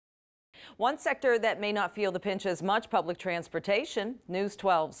One sector that may not feel the pinch as much, public transportation. News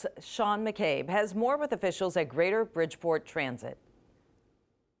 12's Sean McCabe has more with officials at Greater Bridgeport Transit.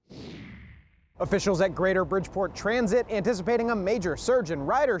 Officials at Greater Bridgeport Transit anticipating a major surge in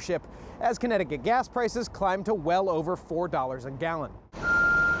ridership as Connecticut gas prices climb to well over $4 a gallon.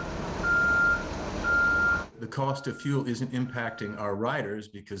 The cost of fuel isn't impacting our riders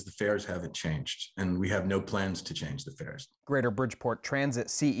because the fares haven't changed, and we have no plans to change the fares. Greater Bridgeport Transit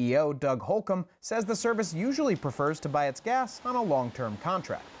CEO Doug Holcomb says the service usually prefers to buy its gas on a long-term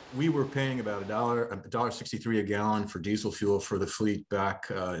contract. We were paying about $1.63 a gallon for diesel fuel for the fleet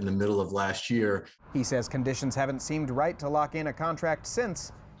back in the middle of last year. He says conditions haven't seemed right to lock in a contract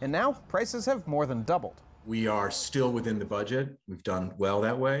since, and now prices have more than doubled. We are still within the budget. We've done well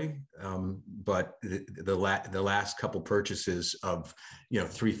that way, but the last couple purchases of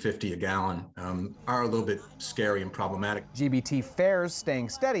 $3.50 a gallon are a little bit scary and problematic. GBT fares staying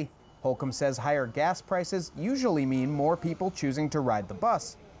steady. Holcomb says higher gas prices usually mean more people choosing to ride the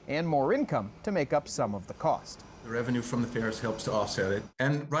bus and more income to make up some of the cost. The revenue from the fares helps to offset it,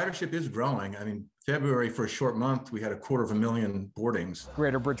 and ridership is growing. I mean, February, for a short month, we had 250,000 boardings.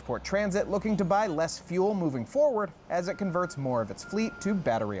 Greater Bridgeport Transit looking to buy less fuel moving forward as it converts more of its fleet to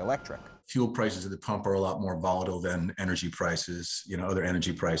battery electric. Fuel prices at the pump are a lot more volatile than energy prices, other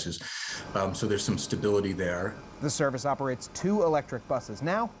energy prices. So there's some stability there. The service operates 2 electric buses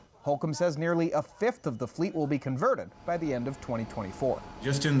now. Holcomb says nearly a fifth of the fleet will be converted by the end of 2024.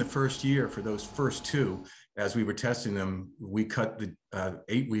 Just in the first year, for those first 2, as we were testing them, we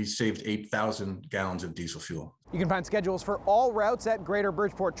saved 8,000 gallons of diesel fuel. You can find schedules for all routes at Greater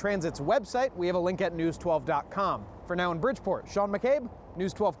Bridgeport Transit's website. We have a link at news12.com. For now in Bridgeport, Sean McCabe,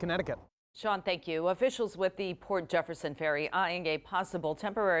 News 12 Connecticut. Sean, thank you. Officials with the Port Jefferson Ferry eyeing a possible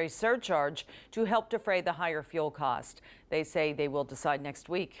temporary surcharge to help defray the higher fuel cost. They say they will decide next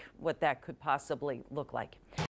week what that could possibly look like.